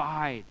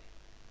abide.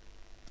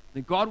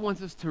 That God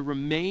wants us to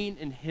remain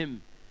in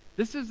Him.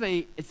 This is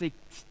it's a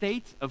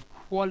state of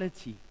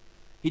quality.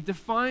 He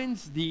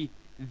defines the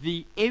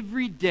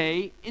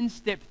everyday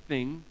in-step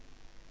thing.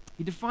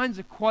 He defines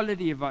a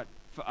quality of it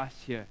for us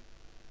here.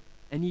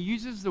 And He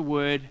uses the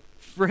word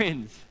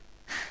friends.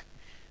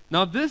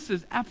 Now this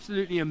is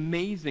absolutely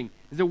amazing.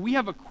 Is that we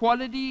have a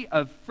quality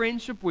of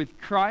friendship with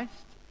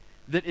Christ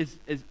that is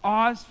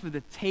ours for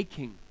the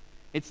taking.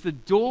 It's the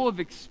door of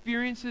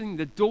experiencing,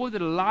 the door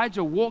that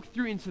Elijah walked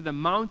through into the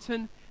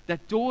mountain.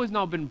 That door has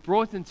now been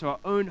brought into our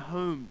own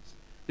homes.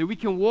 That we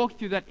can walk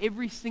through that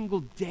every single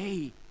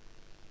day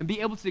and be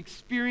able to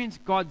experience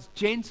God's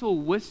gentle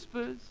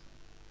whispers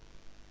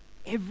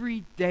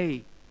every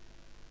day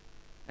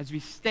as we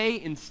stay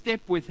in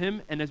step with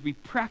Him and as we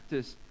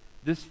practice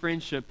this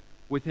friendship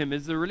with Him.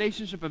 Is the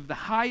relationship of the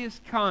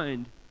highest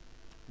kind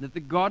that the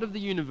God of the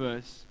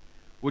universe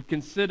would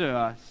consider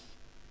us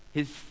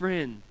His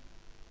friend.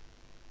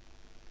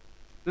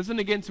 Listen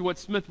again to what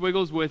Smith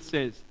Wigglesworth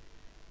says.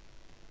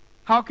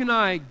 "How can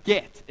I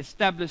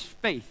establish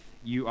faith,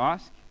 you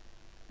ask?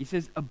 He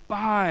says,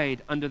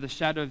 abide under the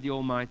shadow of the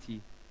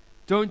Almighty.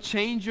 Don't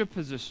change your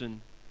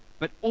position,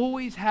 but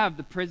always have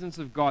the presence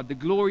of God, the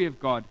glory of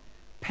God.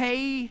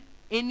 Pay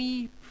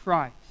any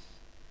price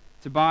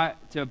to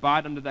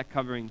abide under that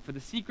covering. For the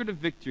secret of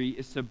victory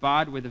is to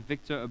abide where the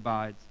victor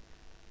abides.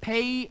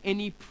 Pay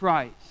any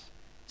price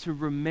to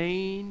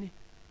remain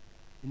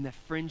in that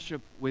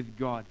friendship with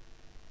God."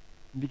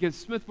 And because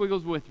Smith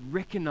Wigglesworth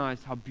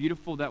recognized how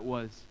beautiful that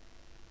was.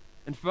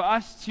 And for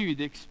us too,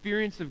 the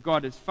experience of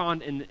God is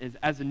found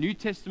as the New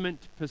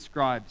Testament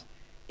prescribes.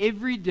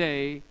 Every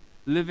day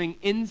living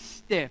in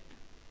step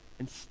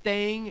and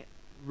staying,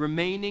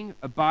 remaining,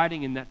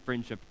 abiding in that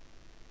friendship.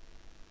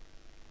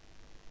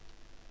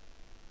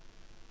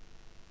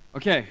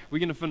 Okay, we're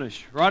going to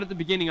finish. Right at the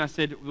beginning I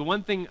said the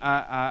one thing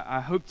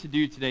I hope to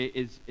do today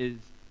is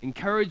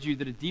encourage you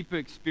that a deeper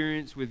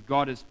experience with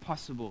God is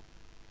possible.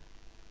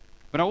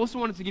 But I also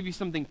wanted to give you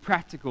something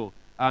practical.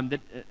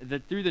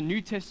 That through the New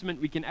Testament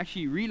we can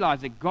actually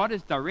realize that God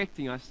is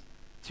directing us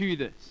to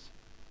this.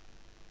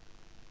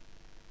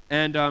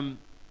 And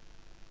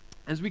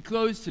as we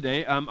close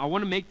today, I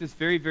want to make this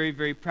very, very,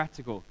 very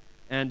practical.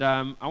 And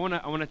I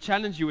want to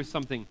challenge you with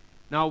something.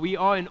 Now we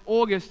are in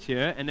August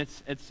here, and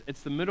it's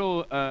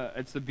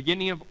the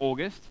beginning of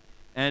August,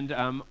 and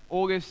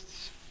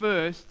August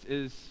 1st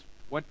is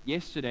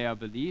yesterday, I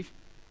believe,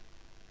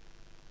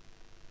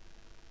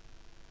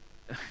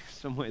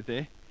 somewhere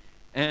there.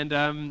 And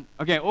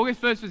okay,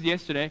 August 1st was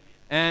yesterday,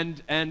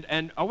 And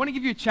I want to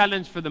give you a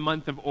challenge for the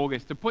month of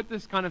August to put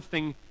this kind of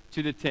thing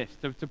to the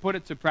test, to put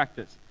it to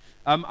practice.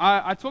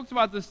 I talked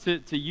about this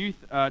to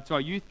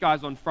our youth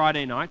guys on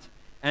Friday night,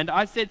 and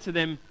I said to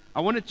them,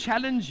 I want to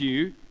challenge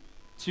you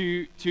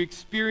to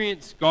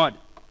experience God.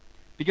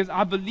 Because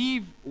I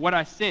believe what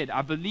I said.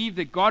 I believe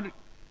that God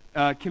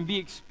can be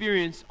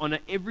experienced on an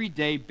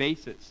everyday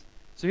basis.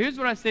 So here's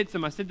what I said to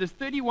them. I said, there's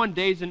 31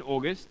 days in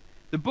August.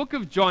 The book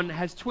of John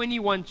has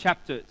 21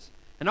 chapters.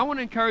 And I want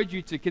to encourage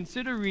you to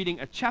consider reading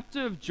a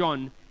chapter of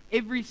John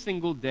every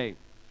single day.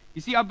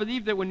 You see, I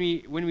believe that when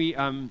we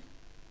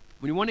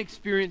want to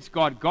experience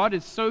God, God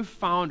is so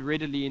found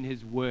readily in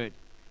His Word.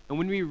 And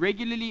when we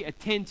regularly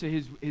attend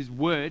to His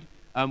Word,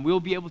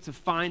 we'll be able to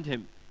find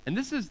Him. And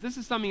this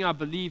is something I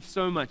believe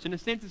so much. In a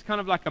sense, it's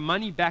kind of like a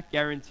money-back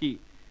guarantee.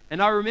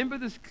 And I remember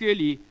this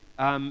clearly,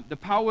 the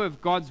power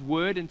of God's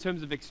Word in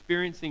terms of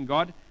experiencing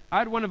God. I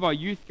had one of our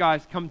youth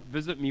guys come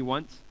visit me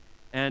once.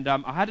 And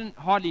I hadn't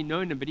hardly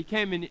known him, but he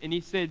came in and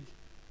he said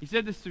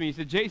this to me. He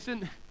said,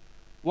 Jason,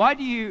 why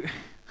do you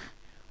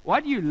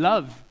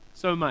love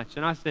so much?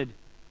 And I said,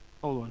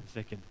 hold on a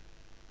second.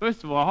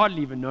 First of all, I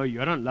hardly even know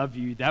you. I don't love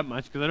you that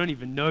much because I don't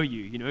even know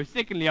you. You know.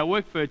 Secondly, I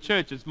work for a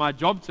church. It's my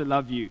job to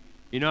love you.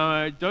 You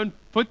know, don't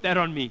put that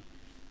on me.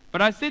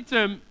 But I said to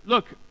him,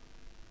 look,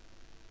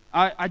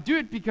 I do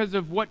it because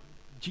of what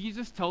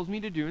Jesus tells me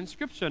to do in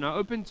Scripture. And I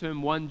opened to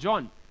him 1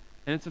 John.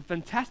 And it's a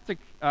fantastic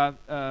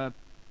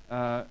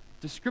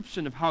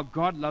description of how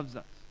God loves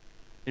us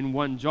in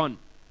 1 John.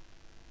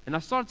 And I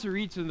started to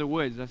read some of the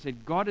words. I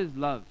said, God is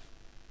love.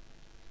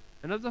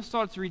 And as I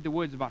started to read the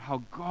words about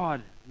how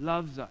God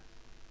loves us,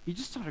 he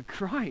just started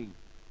crying.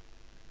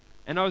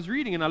 And I was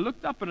reading and I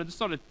looked up and I just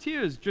started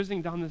tears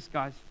drizzling down this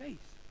guy's face.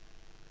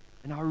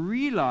 And I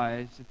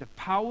realized that the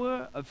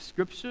power of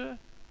Scripture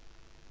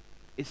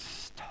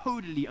is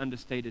totally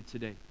understated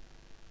today.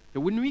 That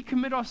when we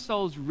commit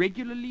ourselves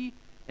regularly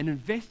and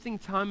investing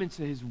time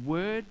into His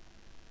Word,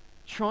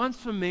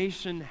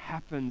 transformation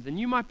happens. And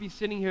you might be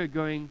sitting here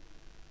going,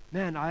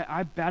 man,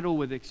 I battle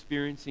with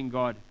experiencing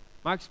God.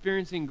 My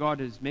experiencing God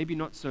is maybe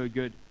not so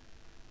good.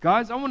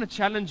 Guys, I want to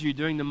challenge you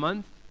during the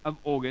month of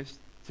August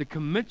to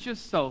commit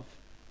yourself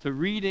to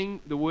reading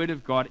the Word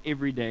of God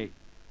every day.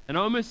 And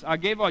I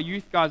gave our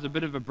youth guys a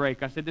bit of a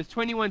break. I said, there's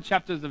 21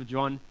 chapters of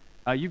John.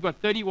 You've got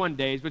 31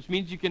 days, which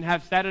means you can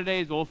have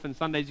Saturdays off and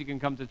Sundays you can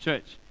come to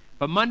church.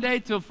 But Monday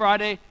till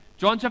Friday,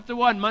 John chapter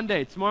 1,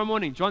 Monday, tomorrow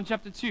morning, John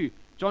chapter 2,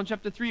 John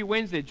chapter 3,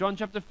 Wednesday, John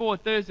chapter 4,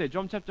 Thursday,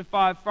 John chapter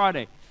 5,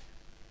 Friday.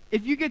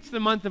 If you get to the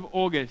month of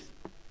August,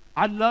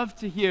 I'd love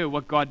to hear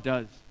what God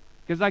does.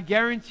 Because I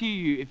guarantee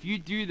you, if you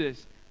do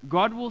this,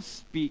 God will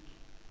speak.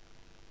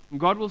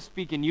 God will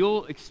speak and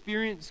you'll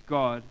experience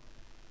God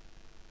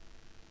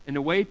in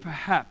a way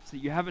perhaps that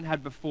you haven't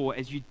had before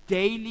as you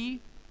daily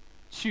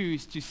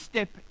choose to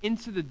step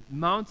into the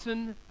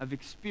mountain of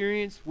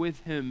experience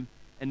with Him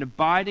and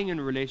abiding in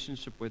a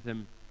relationship with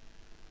Him.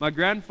 My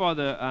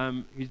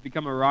grandfather, who's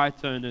become a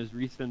writer in his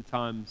recent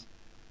times,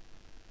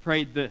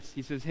 prayed this.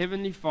 He says,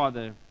 Heavenly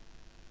Father,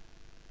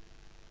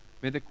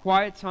 may the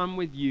quiet time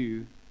with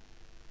you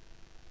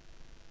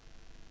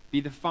be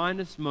the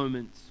finest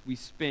moments we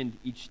spend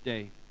each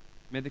day.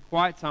 May the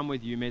quiet time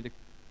with you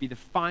be the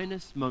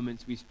finest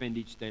moments we spend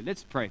each day.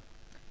 Let's pray.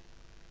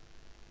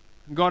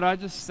 God, I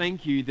just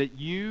thank you that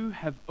you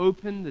have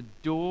opened the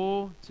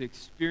door to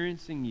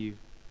experiencing you.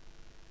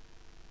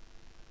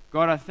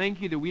 God, I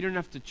thank you that we don't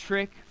have to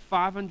trek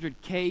 500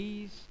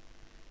 Ks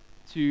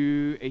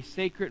to a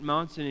sacred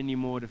mountain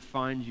anymore to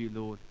find you,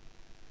 Lord.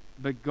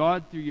 But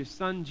God, through your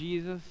Son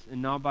Jesus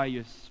and now by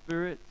your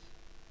Spirit,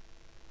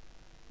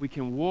 we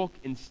can walk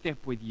in step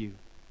with you.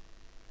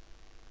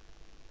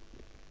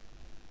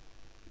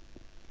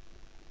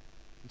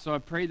 And so I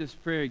pray this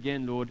prayer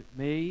again, Lord.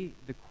 May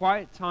the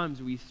quiet times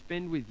we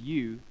spend with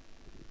you,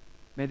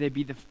 may they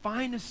be the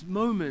finest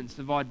moments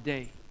of our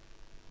day.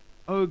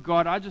 Oh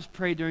God, I just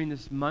pray during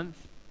this month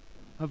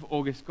of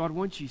August, God,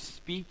 won't you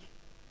speak?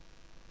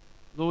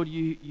 Lord,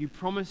 you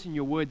promise in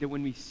your word that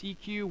when we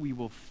seek you, we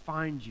will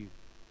find you.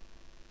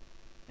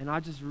 And I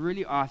just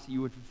really ask that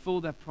you would fulfill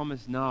that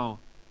promise now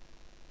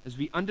as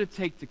we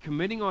undertake to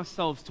committing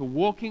ourselves to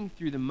walking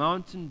through the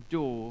mountain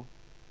door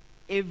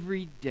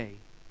every day.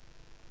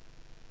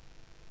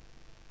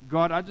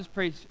 God, I just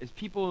pray as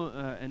people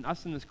and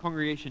us in this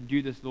congregation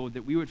do this, Lord,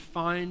 that we would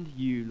find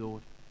you,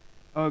 Lord.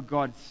 Oh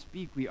God,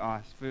 speak, we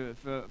ask.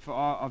 For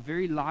our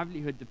very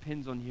livelihood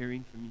depends on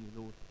hearing from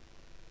you, Lord.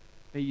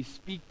 May you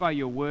speak by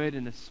your word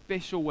in a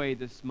special way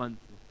this month,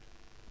 Lord.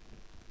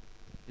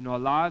 In our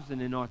lives and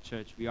in our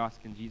church, we ask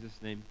in Jesus'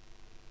 name.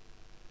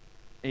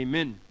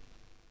 Amen.